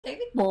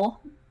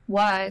Bohm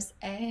was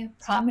a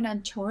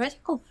prominent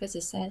theoretical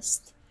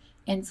physicist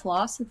and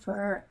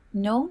philosopher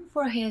known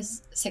for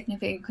his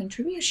significant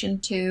contribution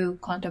to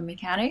quantum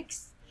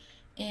mechanics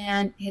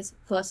and his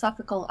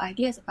philosophical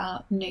ideas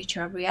about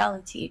nature of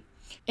reality.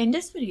 In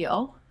this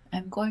video,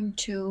 I'm going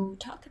to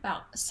talk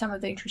about some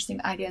of the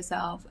interesting ideas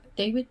of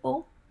David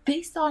Bohm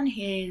based on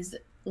his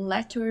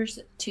letters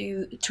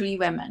to three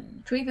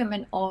women. Three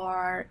women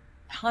are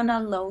Hannah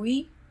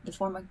Lowy, the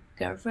former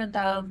girlfriend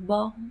of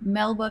Bohm,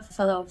 Melba,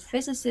 fellow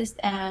physicist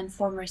and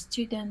former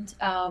student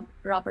of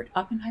Robert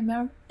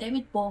Oppenheimer.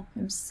 David Bohm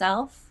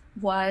himself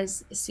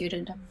was a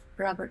student of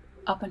Robert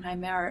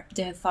Oppenheimer,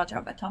 the father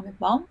of atomic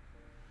bomb,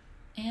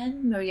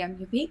 and Miriam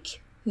Yubik,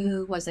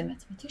 who was a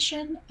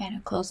mathematician and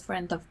a close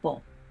friend of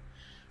Bohm.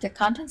 The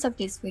contents of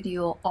this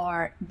video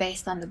are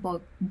based on the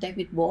book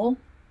David Bohm,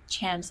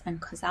 Chance and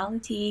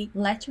Causality,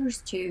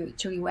 Letters to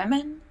Three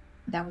Women,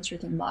 that was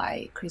written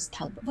by Chris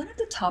Talbot. One of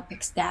the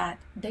topics that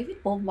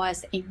David Bohm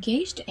was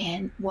engaged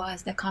in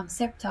was the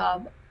concept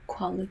of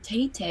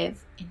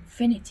qualitative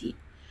infinity,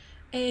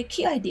 a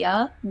key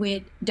idea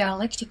with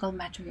dialectical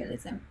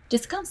materialism.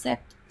 This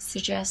concept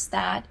suggests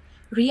that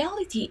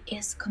reality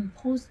is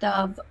composed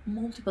of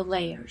multiple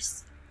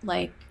layers,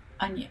 like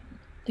onion.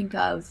 Think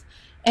of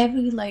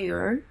every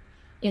layer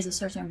is a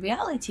certain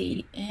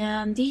reality,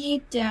 and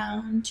deep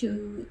down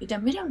to the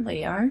middle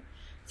layer.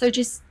 So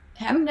just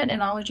having that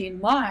analogy in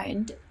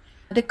mind,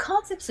 the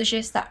concept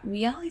suggests that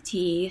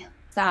reality,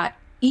 that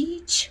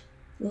each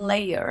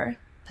layer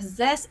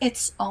possesses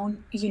its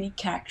own unique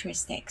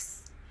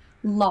characteristics,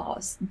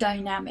 laws,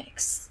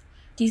 dynamics.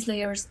 These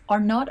layers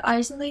are not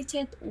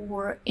isolated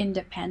or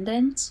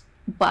independent,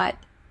 but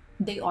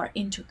they are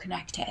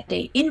interconnected.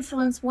 They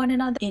influence one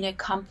another in a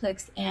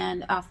complex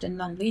and often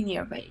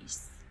nonlinear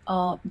ways.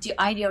 The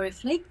idea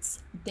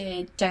reflects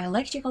the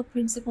dialectical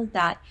principle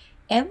that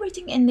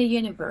everything in the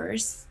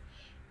universe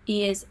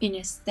is in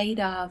a state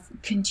of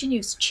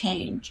continuous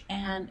change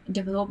and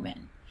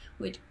development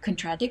with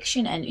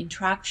contradiction and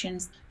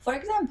interactions. For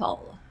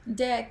example,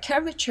 the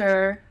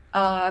curvature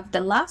of the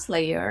last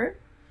layer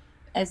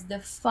is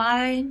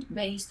defined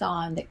based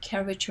on the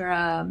curvature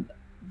of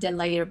the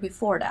layer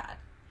before that.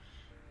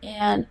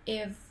 And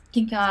if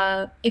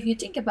you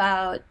think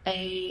about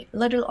a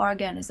little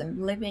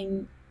organism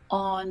living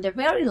on the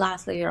very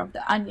last layer of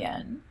the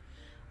onion,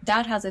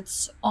 that has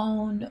its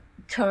own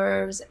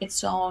curves,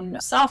 its own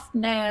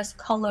softness,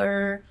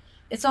 color,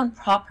 its own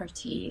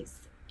properties,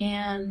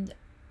 and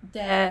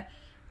the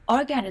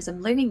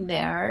organism living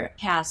there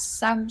has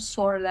some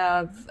sort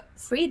of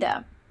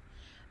freedom,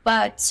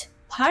 but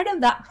part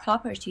of that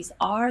properties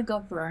are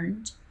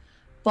governed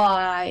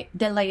by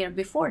the layer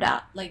before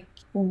that, like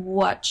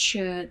what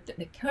should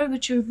the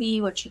curvature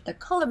be, what should the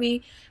color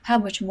be, how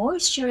much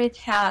moisture it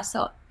has.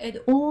 So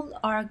it all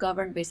are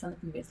governed based on the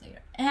previous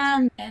layer,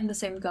 and the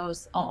same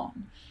goes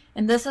on.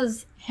 And this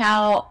is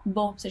how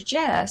Bohm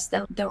suggests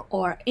that there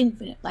are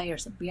infinite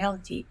layers of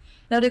reality.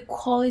 Now, the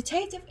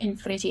qualitative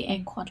infinity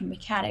in quantum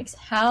mechanics,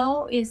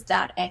 how is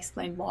that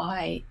explained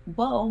by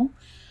Bohm?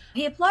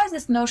 He applies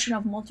this notion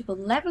of multiple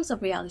levels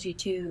of reality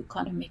to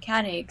quantum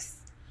mechanics,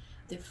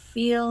 the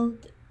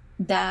field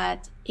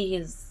that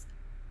is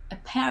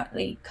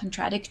apparently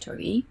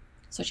contradictory,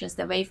 such as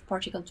the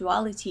wave-particle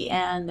duality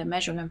and the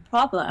measurement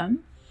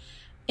problem.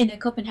 In the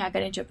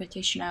Copenhagen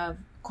interpretation of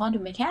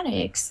quantum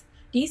mechanics,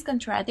 these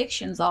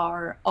contradictions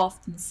are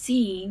often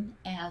seen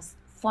as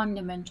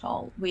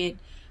fundamental, with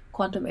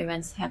quantum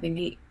events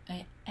having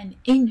an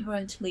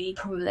inherently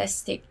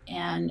probabilistic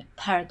and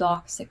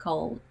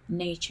paradoxical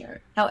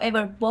nature.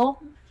 However,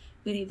 Bohm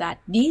believed that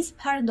these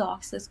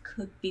paradoxes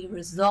could be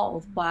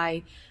resolved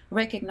by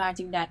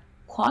recognizing that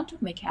quantum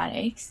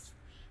mechanics,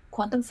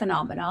 quantum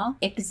phenomena,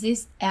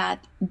 exist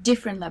at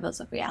different levels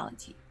of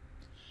reality.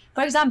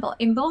 For example,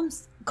 in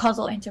Bohm's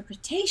causal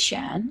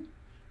interpretation,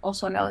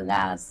 also known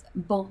as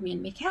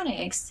Bohmian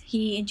mechanics,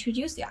 he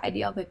introduced the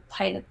idea of a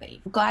pilot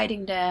wave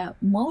guiding the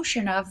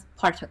motion of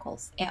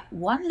particles. At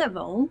one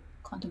level,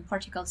 quantum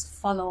particles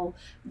follow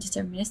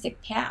deterministic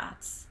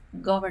paths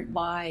governed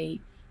by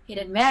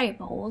hidden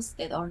variables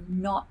that are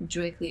not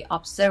directly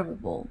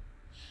observable.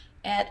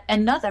 At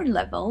another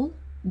level,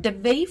 the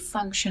wave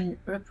function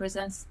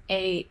represents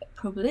a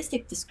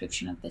probabilistic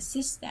description of the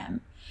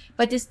system,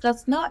 but this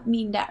does not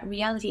mean that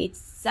reality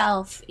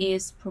itself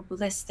is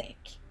probabilistic.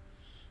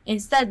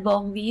 Instead,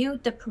 Bohm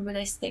viewed the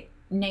probabilistic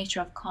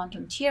nature of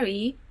quantum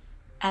theory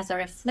as a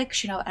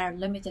reflection of our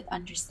limited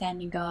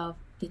understanding of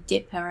the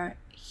deeper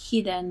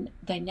hidden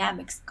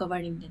dynamics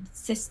governing the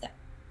system.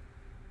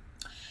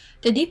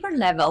 The deeper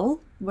level,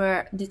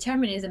 where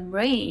determinism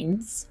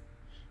reigns,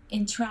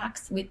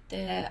 interacts with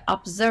the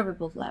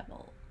observable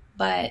level,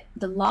 but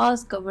the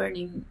laws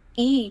governing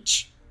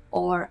each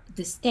are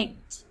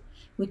distinct,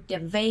 with the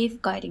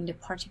wave guiding the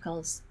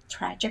particle's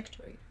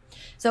trajectory.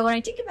 So when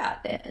I think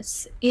about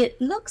this, it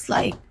looks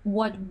like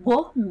what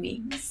Bohm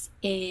means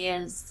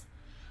is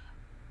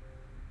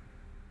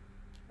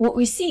what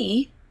we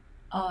see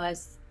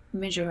as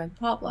measurement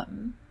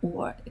problem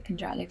or the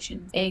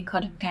contradiction in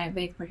quantum mechanics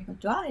wave particle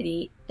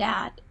duality,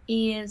 that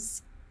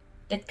is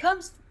that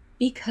comes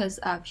because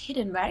of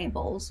hidden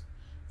variables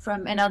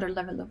from another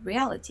level of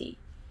reality.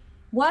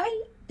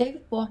 While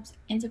David Bohm's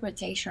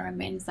interpretation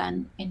remains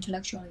an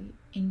intellectually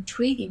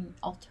intriguing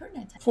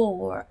alternative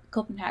for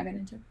Copenhagen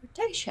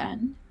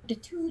interpretation, the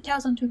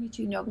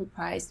 2022 Nobel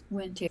Prize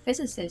went to a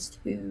physicist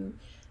who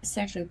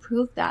essentially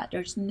proved that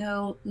there's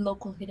no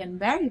local hidden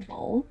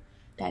variable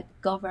that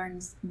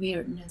governs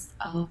weirdness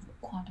of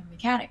quantum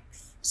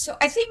mechanics. So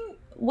I think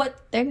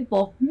what David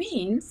Bohm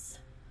means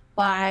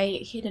by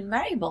hidden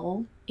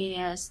variable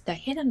is the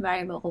hidden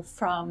variable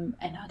from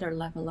another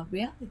level of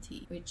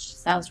reality, which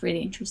sounds really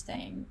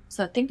interesting.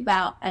 So think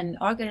about an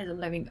organism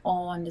living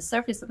on the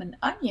surface of an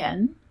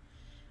onion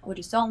with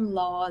its own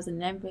laws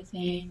and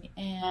everything,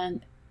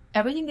 and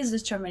everything is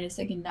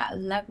deterministic in that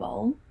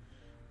level,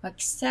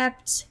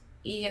 except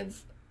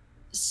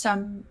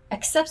some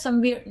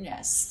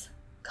weirdness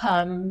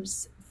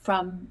comes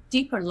from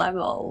deeper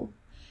level,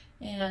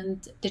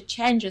 and that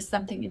changes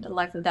something in the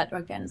life of that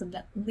organism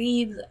that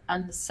lives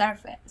on the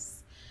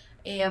surface.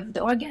 If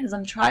the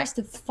organism tries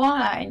to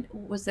find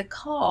what was the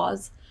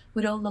cause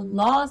with all the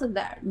laws of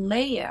that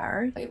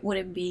layer, it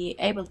wouldn't be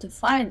able to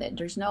find it.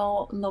 There's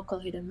no local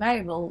hidden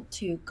variable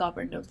to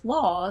govern those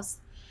laws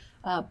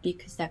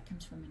because that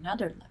comes from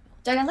another level.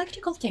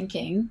 Dialectical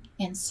thinking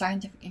and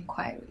scientific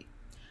inquiry.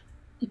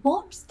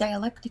 Bohm's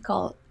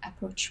dialectical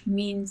approach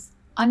means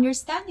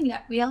understanding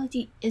that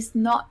reality is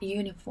not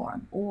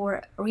uniform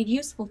or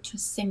reducible to a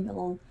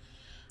single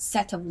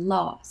set of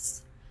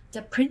laws.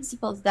 The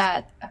principles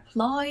that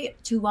apply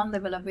to one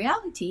level of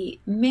reality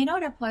may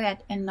not apply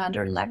at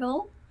another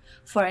level.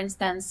 For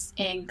instance,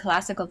 in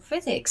classical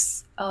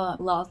physics,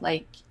 laws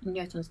like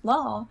Newton's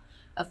law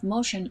of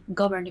motion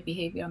govern the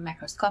behavior of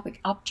macroscopic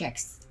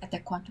objects at the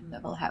quantum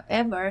level.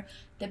 However,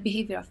 the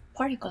behavior of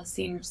particles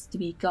seems to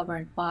be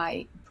governed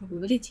by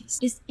probabilities.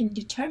 This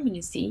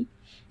indeterminacy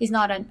is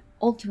not an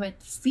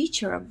ultimate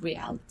feature of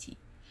reality,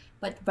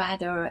 but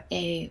rather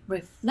a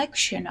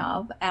reflection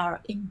of our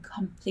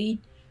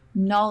incomplete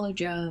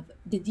knowledge of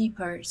the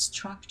deeper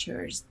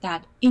structures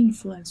that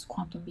influence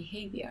quantum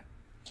behavior.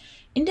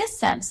 In this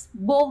sense,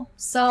 Bohm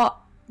saw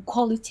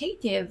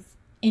qualitative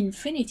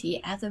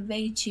infinity as a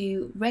way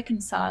to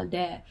reconcile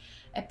the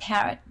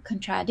apparent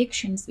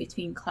contradictions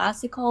between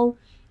classical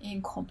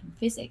and quantum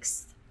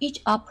physics.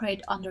 Each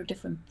operate under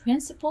different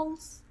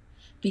principles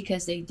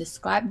because they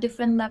describe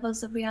different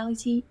levels of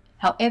reality.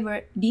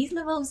 However, these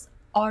levels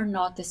are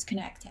not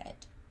disconnected.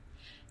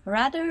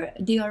 Rather,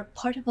 they are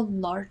part of a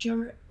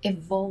larger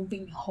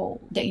evolving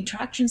whole. The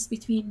interactions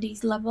between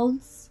these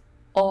levels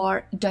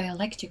are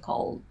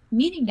dialectical,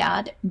 meaning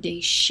that they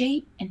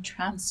shape and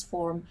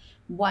transform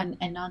one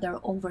another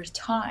over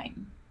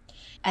time.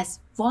 As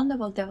one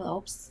level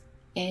develops,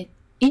 it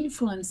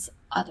influences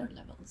other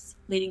levels,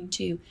 leading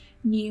to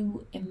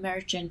new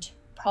emergent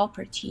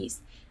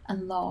properties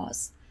and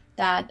laws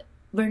that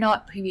were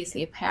not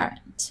previously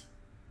apparent.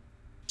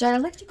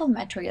 Dialectical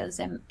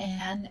materialism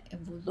and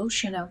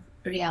evolution of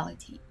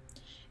reality.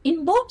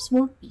 In Bohm's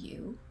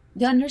worldview,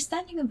 the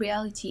understanding of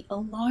reality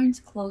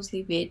aligns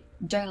closely with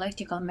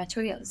dialectical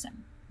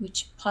materialism,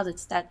 which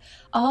posits that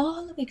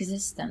all of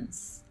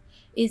existence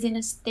is in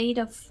a state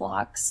of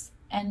flux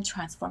and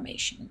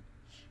transformation.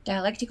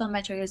 Dialectical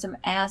materialism,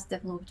 as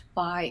developed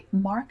by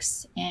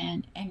Marx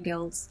and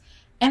Engels,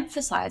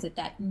 emphasizes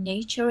that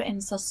nature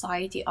and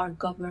society are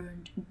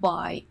governed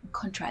by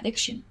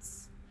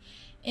contradictions,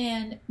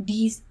 and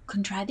these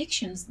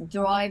contradictions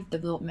drive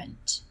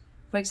development.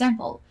 For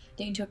example,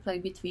 the interplay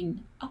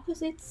between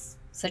opposites,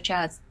 such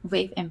as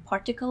wave and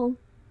particle,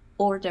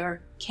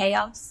 order,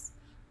 chaos,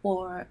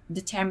 or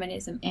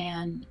determinism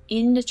and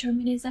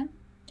indeterminism,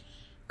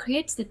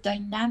 creates the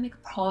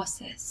dynamic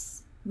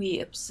process we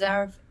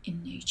observe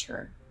in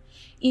nature.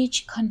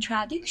 Each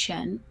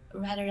contradiction,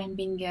 rather than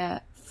being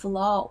a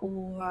flaw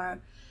or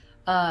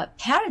a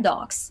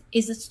paradox,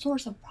 is a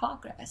source of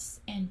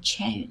progress and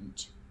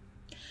change.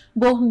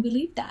 Bohm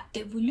believed that the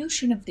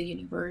evolution of the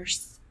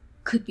universe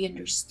could be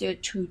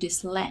understood through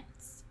this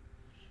lens.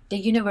 The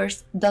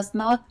universe does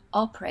not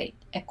operate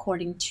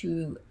according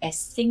to a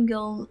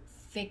single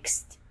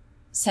fixed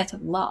set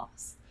of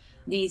laws.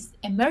 These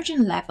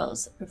emergent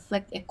levels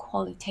reflect a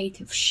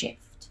qualitative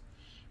shift,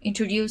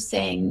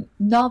 introducing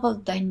novel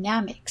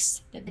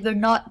dynamics that were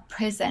not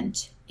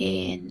present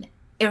in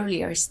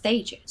earlier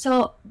stages.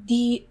 So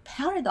the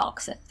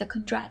paradoxes, the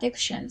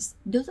contradictions,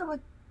 those are what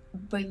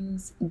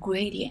brings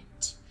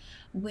gradient.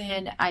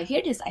 When I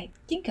hear this, I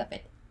think of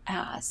it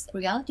as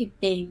reality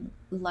being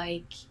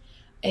like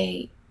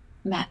a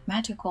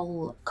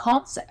mathematical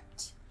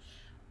concept.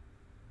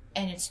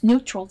 In its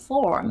neutral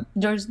form,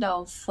 there's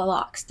no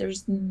flux,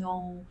 there's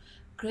no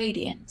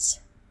gradients.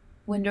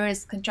 When there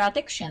is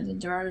contradiction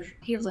and there are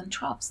hills and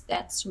troughs,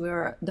 that's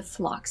where the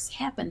flux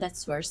happen,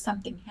 that's where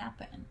something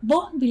happened.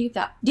 Bohm believed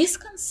that this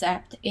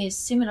concept is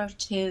similar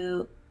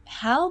to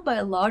how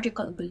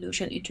biological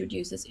evolution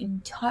introduces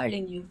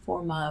entirely new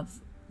form of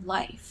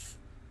life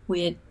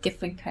with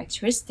different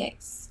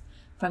characteristics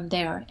from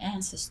their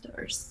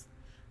ancestors,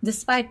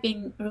 despite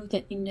being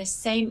rooted in the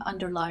same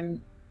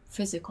underlying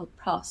physical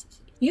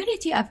processes.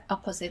 unity of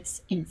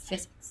opposites in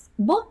physics.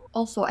 Bohm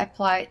also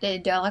applied the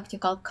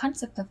dialectical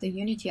concept of the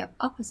unity of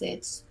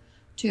opposites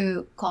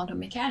to quantum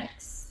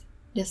mechanics.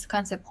 This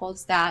concept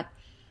holds that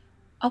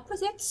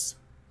opposites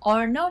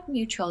are not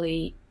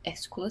mutually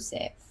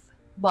exclusive,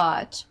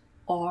 but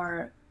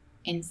are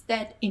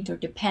instead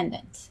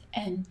interdependent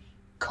and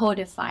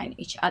co-define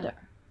each other.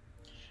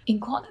 In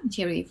quantum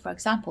theory, for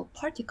example,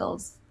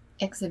 particles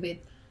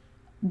exhibit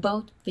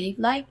both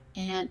wave-like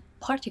and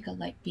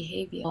particle-like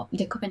behavior.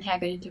 The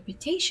Copenhagen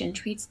interpretation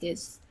treats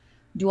this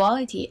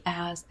duality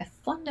as a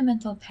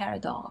fundamental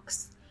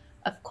paradox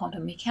of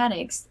quantum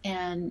mechanics,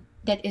 and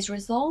that is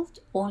resolved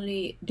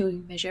only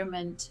during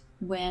measurement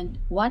when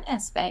one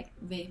aspect,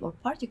 wave or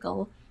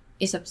particle,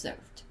 is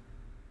observed.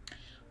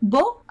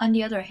 Bohm, on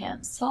the other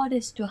hand, saw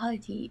this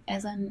duality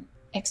as an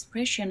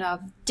expression of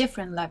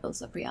different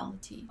levels of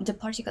reality. The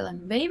particle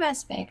and wave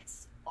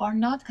aspects are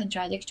not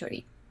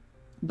contradictory,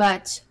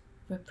 but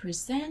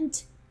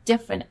represent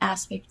different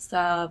aspects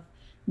of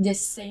the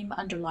same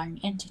underlying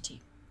entity,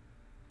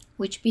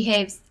 which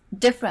behaves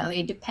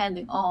differently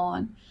depending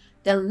on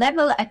the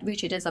level at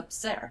which it is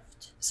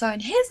observed. So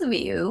in his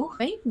view,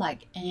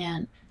 wave-like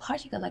and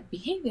particle-like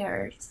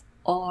behaviors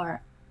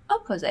are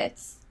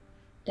opposites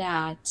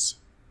that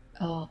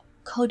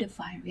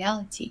codify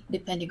reality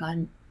depending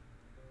on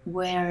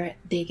where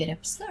they get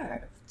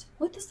observed.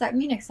 What does that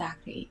mean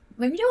exactly?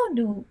 When we don't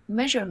do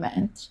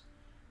measurement,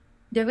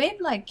 the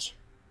wave-like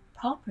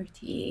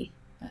property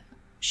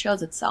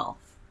shows itself.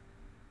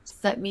 Does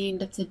that mean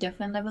that's a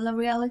different level of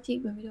reality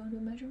when we don't do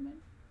measurement?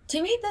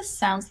 To me, this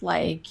sounds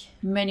like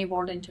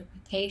many-word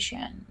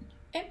interpretation.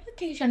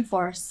 Implication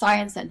for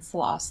science and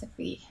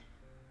philosophy.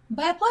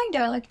 By applying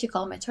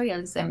dialectical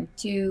materialism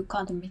to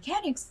quantum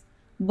mechanics,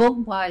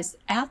 Bohm was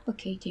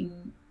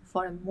advocating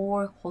for a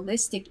more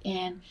holistic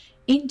and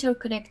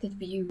interconnected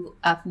view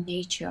of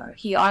nature.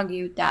 He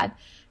argued that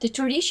the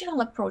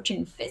traditional approach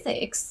in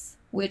physics,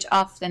 which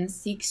often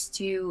seeks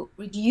to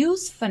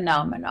reduce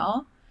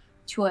phenomena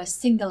to a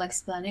single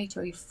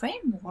explanatory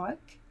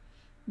framework,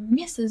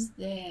 misses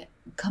the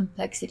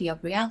complexity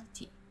of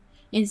reality.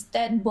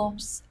 Instead,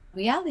 Bohm's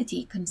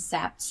reality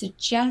concept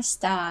suggests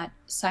that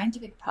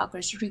scientific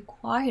progress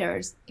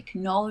requires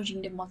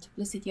acknowledging the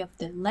multiplicity of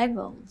the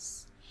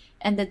levels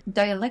and the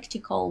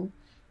dialectical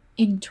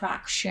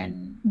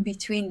interaction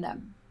between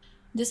them.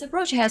 This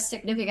approach has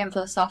significant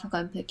philosophical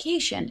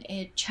implication.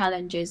 It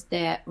challenges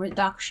the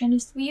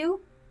reductionist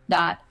view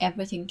that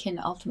everything can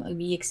ultimately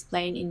be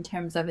explained in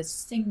terms of a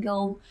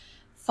single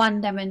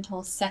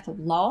fundamental set of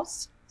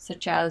laws,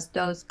 such as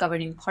those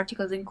governing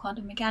particles in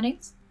quantum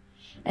mechanics.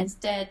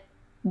 Instead,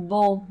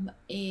 Bohm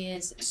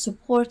is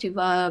supportive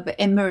of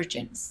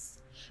emergence.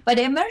 But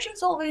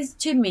emergence always,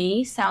 to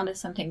me, sounded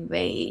something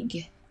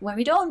vague. When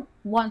we don't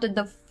want to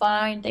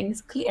define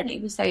things clearly,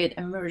 we say it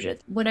emerges.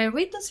 When I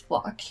read this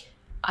book,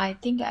 I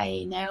think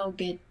I now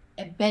get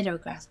a better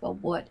grasp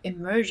of what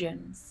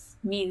emergence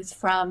means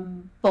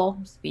from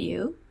Bohm's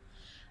view.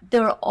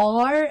 There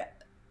are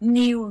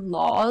new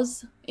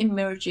laws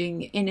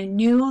emerging in a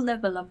new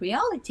level of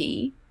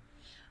reality,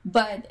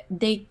 but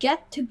they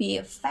get to be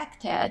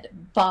affected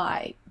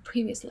by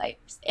previous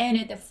layers, and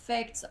it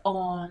affects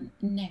on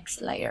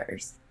next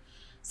layers.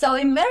 So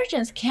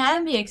emergence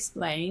can be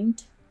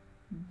explained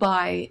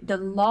by the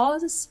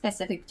laws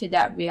specific to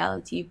that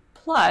reality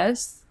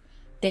plus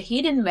the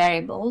hidden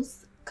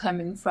variables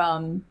coming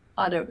from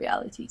other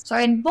realities. So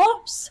in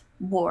Bohm's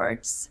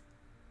words,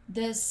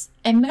 this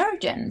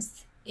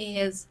emergence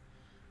is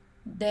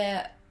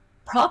the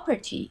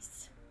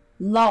properties,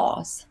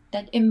 laws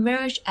that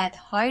emerge at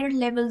higher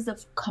levels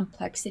of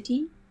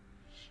complexity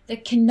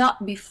that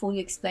cannot be fully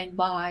explained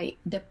by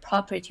the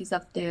properties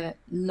of the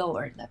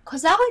lower level.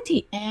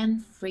 Causality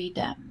and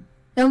freedom.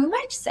 Now we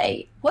might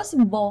say, was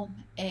Bohm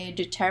a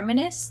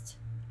determinist,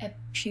 a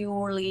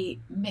purely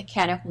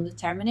mechanical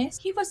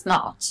determinist? He was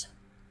not.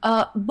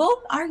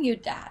 Bohm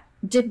argued that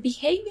the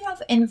behavior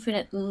of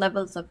infinite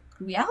levels of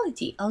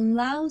reality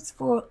allows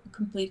for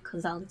complete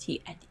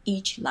causality at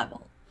each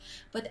level,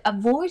 but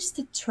avoids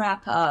the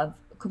trap of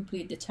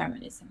complete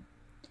determinism.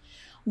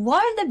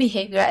 While the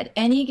behavior at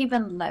any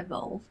given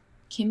level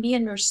can be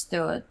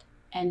understood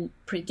and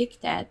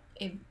predicted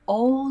if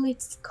all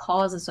its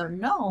causes are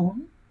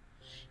known,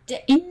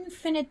 the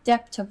infinite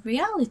depth of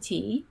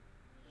reality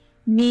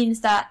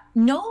means that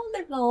no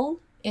level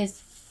is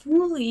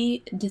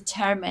fully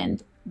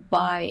determined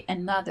by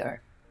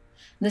another.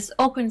 This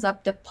opens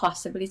up the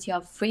possibility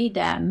of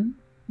freedom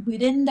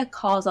within the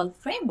causal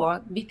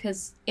framework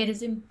because it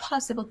is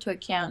impossible to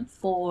account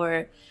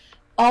for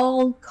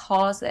all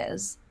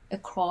causes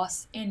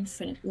across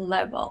infinite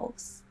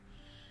levels.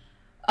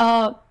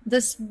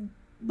 This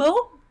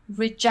Bohm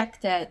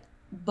rejected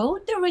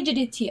both the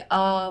rigidity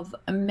of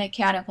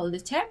mechanical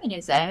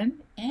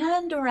determinism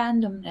and the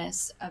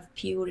randomness of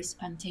pure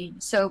spontaneity.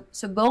 So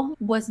Bohm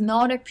was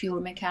not a pure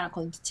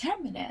mechanical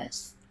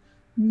determinist,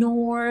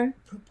 nor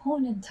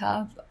proponent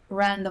of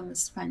random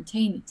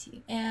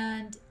spontaneity.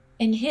 And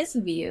in his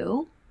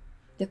view,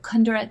 the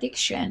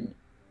contradiction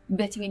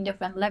between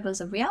different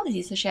levels of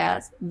reality, such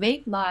as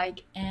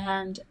wave-like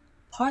and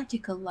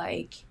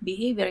particle-like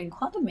behavior in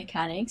quantum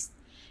mechanics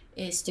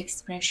is the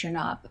expression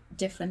of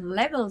different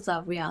levels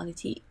of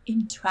reality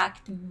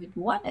interacting with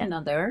one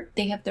another.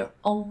 They have their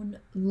own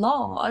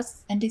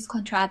laws, and these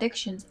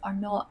contradictions are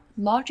not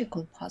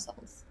logical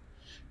puzzles,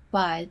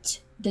 but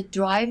the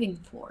driving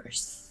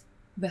force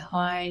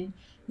behind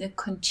the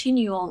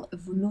continual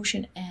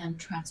evolution and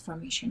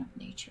transformation of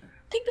nature.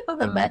 Think about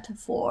the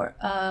metaphor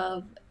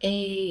of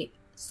a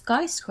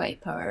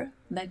skyscraper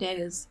that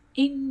is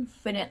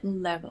infinite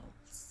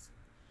levels.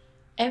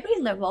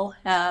 Every level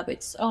have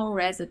its own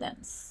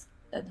residents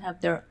that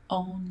have their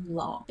own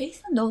law.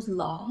 Based on those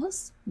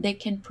laws, they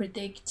can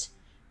predict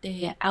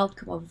the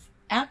outcome of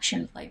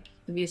action. Like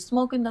if you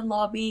smoke in the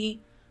lobby,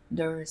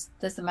 there's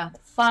this amount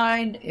of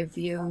fine. If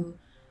you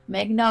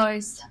make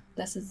noise,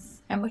 this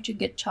is how much you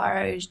get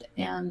charged,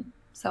 and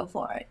so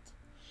forth.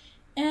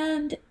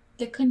 And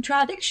the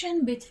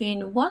contradiction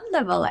between one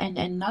level and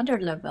another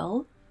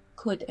level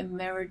could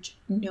emerge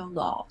new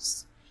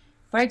laws.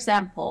 For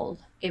example,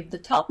 if the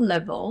top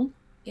level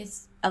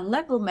is a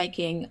level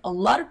making a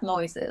lot of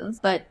noises,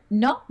 but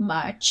not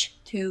much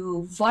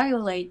to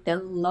violate the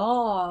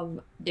law of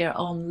their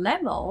own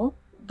level,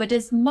 but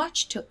as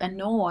much to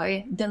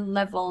annoy the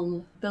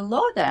level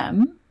below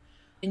them,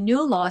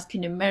 new laws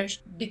can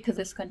emerge because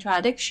this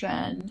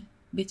contradiction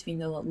between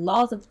the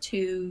laws of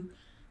two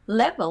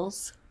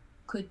levels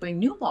could bring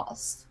new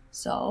laws.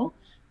 So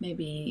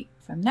maybe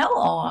from now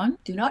on,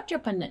 do not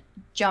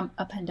jump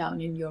up and down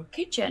in your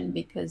kitchen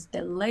because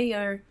the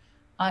layer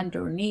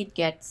underneath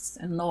gets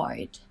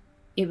annoyed,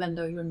 even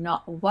though you're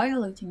not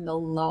violating the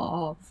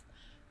law of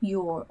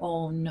your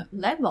own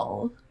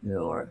level,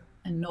 you're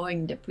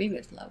annoying the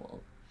previous level.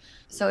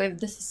 So if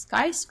this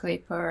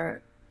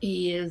skyscraper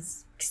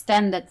is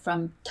extended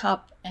from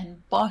top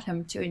and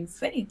bottom to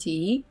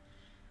infinity,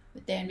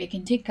 then we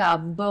can think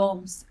of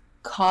Bohm's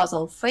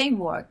causal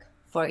framework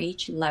for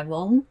each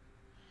level,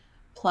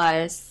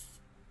 plus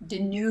the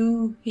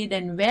new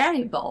hidden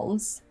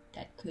variables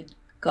that could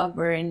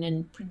govern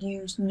and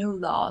produce new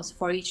laws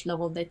for each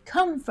level that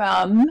come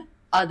from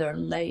other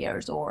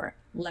layers or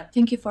levels.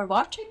 Thank you for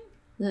watching.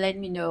 Let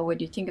me know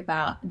what you think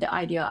about the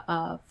idea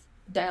of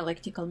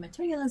dialectical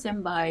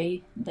materialism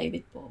by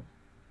David Bohm.